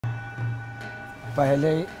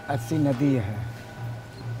पहले 80 नदी है,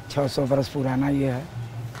 600 बरस पुराना ये है।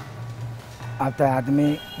 अब तो आदमी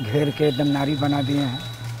घेर के एकदम नारी बना दिए हैं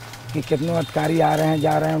कि कितने अधिकारी आ रहे हैं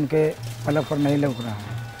जा रहे हैं, उनके पलक पर नहीं लग रहा है।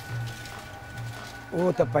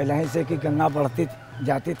 वो तो पहले ही से कि गंगा बढ़ती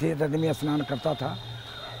जाती थी तो आदमी स्नान करता था।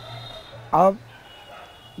 अब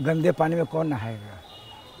गंदे पानी में कौन नहाएगा?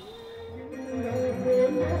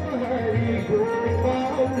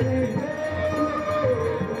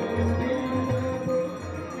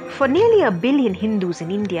 For nearly 1 billion Hindus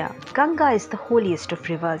in India, Ganga is the holiest of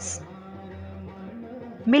rivers.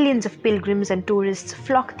 Millions of pilgrims and tourists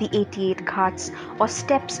flock the 88 ghats or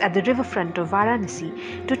steps at the riverfront of Varanasi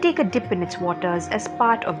to take a dip in its waters as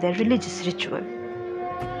part of their religious ritual.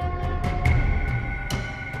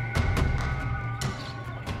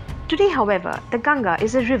 Today, however, the Ganga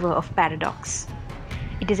is a river of paradox.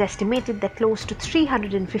 It is estimated that close to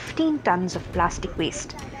 315 tons of plastic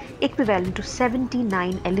waste, equivalent to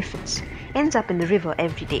 79 elephants, ends up in the river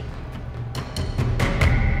every day.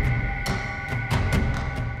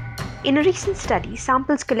 In a recent study,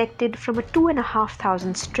 samples collected from a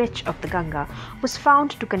 2,500 stretch of the Ganga was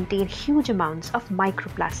found to contain huge amounts of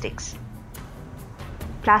microplastics.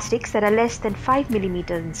 Plastics that are less than 5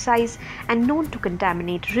 mm in size and known to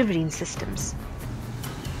contaminate riverine systems.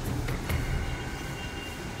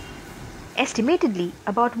 Estimatedly,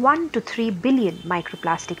 about 1 to 3 billion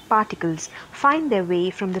microplastic particles find their way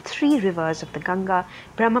from the 3 rivers of the Ganga,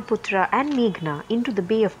 Brahmaputra and Meghna into the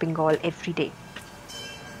Bay of Bengal every day.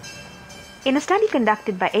 In a study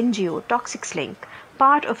conducted by NGO Toxics Link,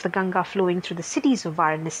 part of the Ganga flowing through the cities of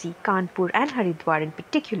Varanasi, Kanpur and Haridwar in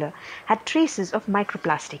particular had traces of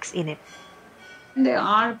microplastics in it. There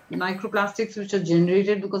are microplastics which are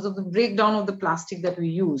generated because of the breakdown of the plastic that we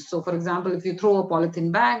use. So, for example, if you throw a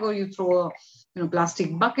polythene bag or you throw a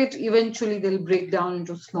plastic bucket, eventually they'll break down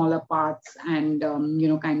into smaller parts. And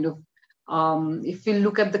if we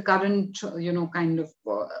look at the current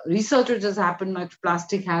research which has happened,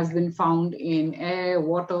 microplastic has been found in air,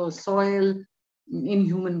 water, soil, in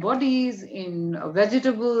human bodies, in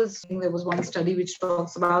vegetables. There was one study which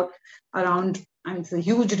talks about around, and it's a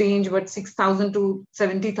huge range, but 6,000 to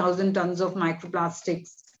 70,000 tons of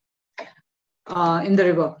microplastics in the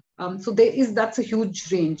river. So that's a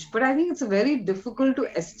huge range. But I think it's very difficult to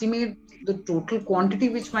estimate the total quantity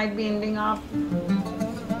which might be ending up.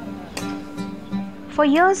 For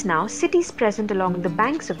years now, cities present along the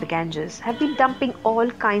banks of the Ganges have been dumping all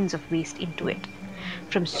kinds of waste into it,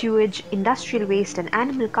 from sewage, industrial waste and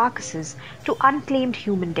animal carcasses to unclaimed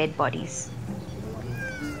human dead bodies.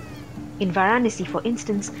 In Varanasi, for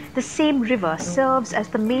instance, the same river serves as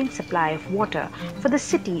the main supply of water for the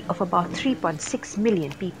city of about 3.6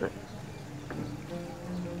 million people.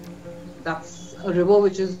 That's a river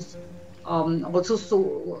which is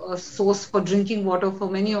also a source for drinking water for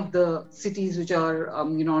many of the cities which are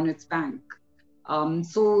on its bank.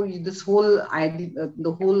 So this whole idea,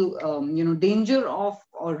 the whole danger of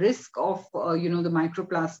or risk of the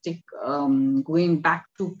microplastic going back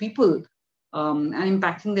to people and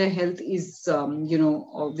impacting their health is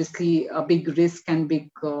obviously a big risk and big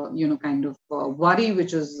worry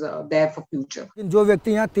which is there for future. जो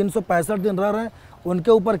व्यक्ति यहाँ 365 दिन रह रहे हैं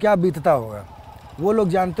उनके ऊपर क्या बीतता होगा, वो लोग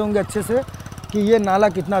जानते होंगे अच्छे से कि ये नाला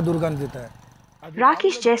कितना दुर्गंधित है.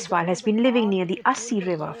 Rakesh Jaiswal has been living near the Assi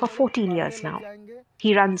River for 14 years now.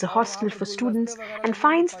 He runs a hostel for students and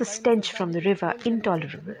finds the stench from the river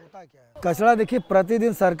intolerable. कचरा देखिए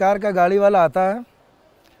प्रतिदिन सरकार का गाड़ी वाला आता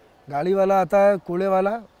है कूड़े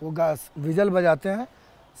वाला, वो विजल बजाते हैं,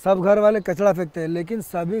 सब घर वाले कचरा फेंकते हैं, लेकिन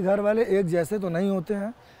सभी घर वाले एक जैसे तो नहीं होते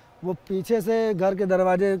हैं. वो पीछे से घर के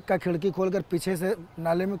दरवाजे का खिड़की खोलकर पीछे से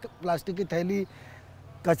नाले में प्लास्टिक की थैली,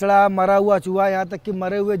 कचरा, मरा हुआ चूहा, यहाँ तक कि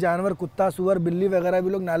मरे हुए जानवर, कुत्ता, सुअर, बिल्ली वगैरह भी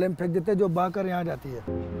लोग नाले में फेंक देते हैं जो बहकर यहाँ जाती है.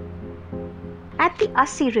 At the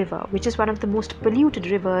Assi River, which is one of the most polluted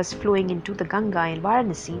rivers flowing into the Ganga in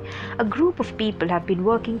Varanasi, a group of people have been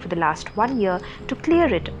working for the last 1 year to clear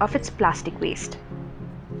it of its plastic waste.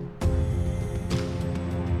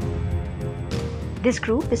 This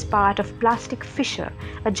group is part of Plastic Fisher,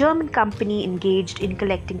 a German company engaged in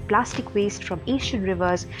collecting plastic waste from Asian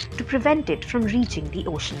rivers to prevent it from reaching the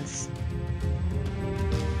oceans.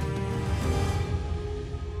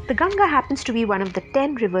 The Ganga happens to be one of the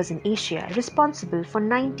 10 rivers in Asia responsible for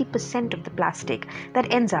 90% of the plastic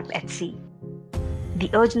that ends up at sea. The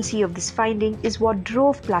urgency of this finding is what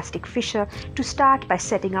drove Plastic Fisher to start by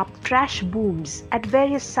setting up trash booms at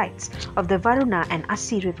various sites of the Varuna and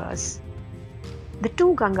Assi rivers, the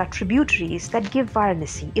two Ganga tributaries that give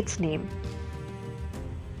Varanasi its name.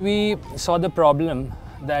 We saw the problem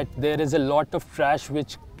that there is a lot of trash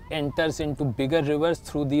which enters into bigger rivers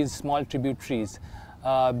through these small tributaries.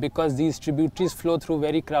 Because these tributaries flow through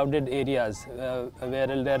very crowded areas where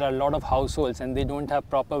there are a lot of households and they don't have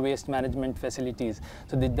proper waste management facilities.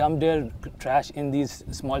 So they dump their trash in these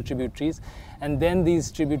small tributaries, and then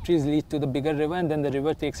these tributaries lead to the bigger river, and then the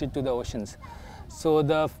river takes it to the oceans. So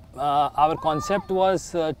our concept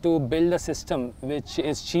was to build a system which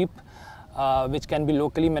is cheap, which can be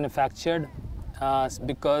locally manufactured,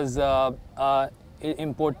 because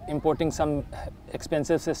importing some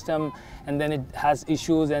expensive system, and then it has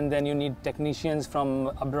issues, and then you need technicians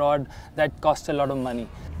from abroad. That costs a lot of money.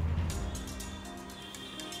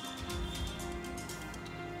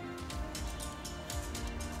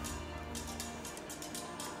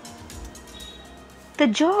 The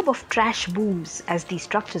job of trash booms, as these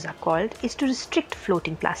structures are called, is to restrict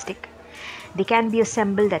floating plastic. They can be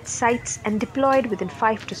assembled at sites and deployed within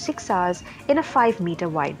 5 to 6 hours in a 5-meter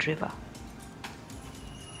wide river.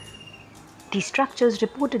 These structures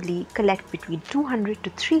reportedly collect between 200 to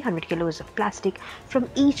 300 kilos of plastic from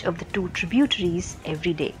each of the 2 tributaries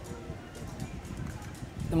every day.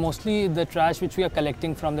 Mostly the trash which we are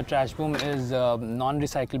collecting from the trash boom is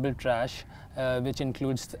non-recyclable trash, which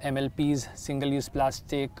includes MLPs, single-use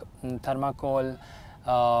plastic, thermocol,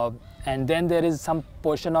 and then there is some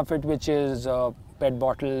portion of it which is PET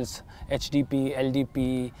bottles, HDP,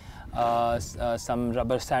 LDP, some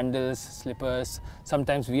rubber sandals, slippers,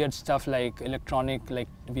 sometimes weird stuff like electronic, like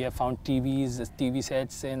we have found TV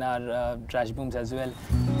sets in our trash booms as well.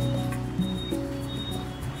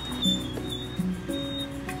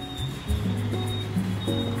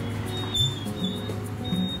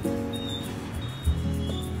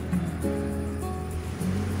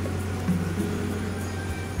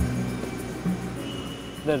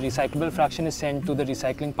 The recyclable fraction is sent to the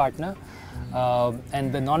recycling partner,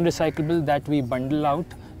 and the non-recyclable that we bundle out,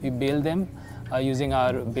 we bale them using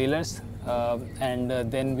our balers, and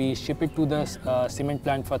then we ship it to the cement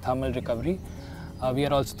plant for thermal recovery. We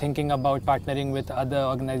are also thinking about partnering with other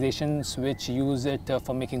organizations which use it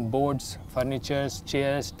for making boards, furniture,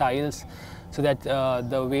 chairs, tiles, so that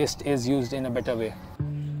the waste is used in a better way.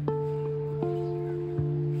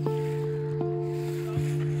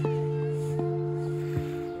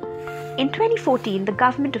 In 2014, the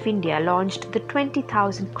Government of India launched the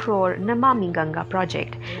 20,000 crore Namami Ganga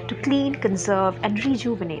project to clean, conserve and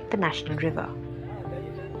rejuvenate the national river.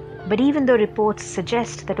 But even though reports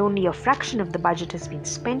suggest that only a fraction of the budget has been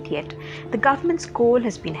spent yet, the government's goal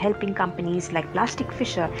has been helping companies like Plastic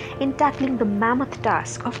Fisher in tackling the mammoth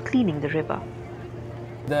task of cleaning the river.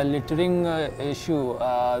 The littering issue,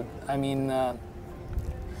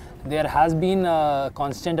 there has been a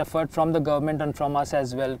constant effort from the government and from us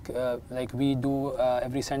as well. Like we do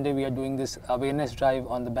every Sunday, we are doing this awareness drive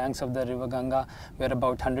on the banks of the river Ganga, where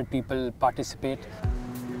about 100 people participate.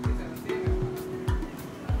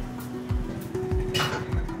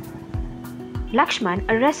 Lakshman,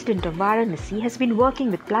 a resident of Varanasi, has been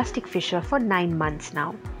working with Plastic Fisher for 9 months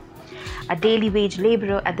now. A daily wage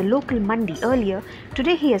labourer at the local mandi earlier,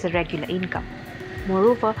 today he has a regular income.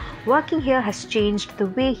 Moreover, working here has changed the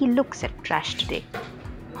way he looks at trash today.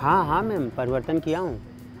 हाँ ma'am, परिवर्तन किया हूँ।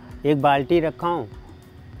 एक बाल्टी रखा हूँ,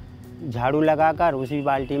 झाड़ू लगाकर उसी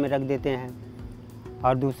बाल्टी में रख देते हैं,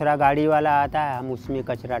 और दूसरा गाड़ी वाला आता है, हम उसमें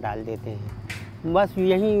कचरा डाल देते हैं। बस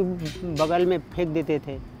यहीं बगल में फेंक देते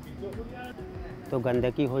थे, तो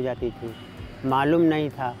गंदगी हो जाती थी। मालूम नहीं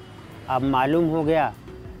था, अब मालूम हो गया,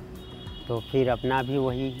 तो फिर अपना भी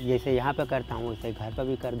वही जैसे यहाँ पे करता हूँ वैसे घर पर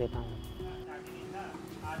भी कर देता हूँ।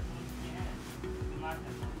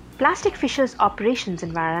 Plastic Fisher's operations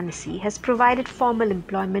in Varanasi has provided formal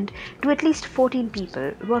employment to at least 14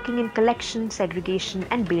 people working in collection, segregation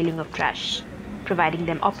and baling of trash, providing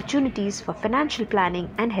them opportunities for financial planning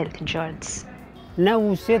and health insurance. न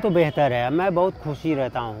उससे तो बेहतर है, मैं बहुत खुशी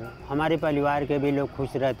रहता हूँ। हमारे परिवार के भी लोग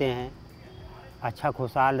खुश रहते हैं, अच्छा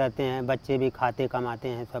खुशहाल रहते हैं, बच्चे भी खाते कमाते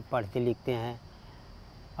हैं, सब पढ़ते लिखते हैं।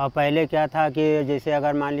 और पहले क्या था कि जैसे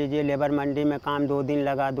अगर मान लीजिए लेबर मंडी में काम 2 दिन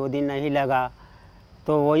लगा, 2 दिन नहीं लगा,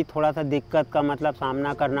 तो वही थोड़ा सा दिक्कत का मतलब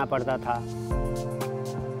सामना करना पड़ता था।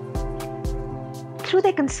 Through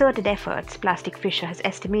their concerted efforts, Plastic Fisher has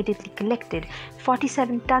estimatedly collected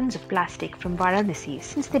 47 tons of plastic from Varanasi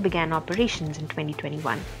since they began operations in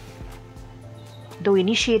 2021. Though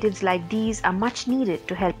initiatives like these are much needed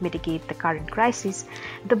to help mitigate the current crisis,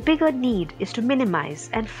 the bigger need is to minimize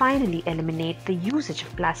and finally eliminate the usage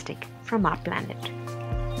of plastic from our planet.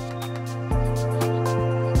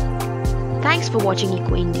 Thanks for watching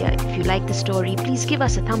Eco India. If you like the story, please give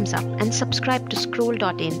us a thumbs up and subscribe to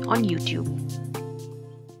Scroll.in on YouTube.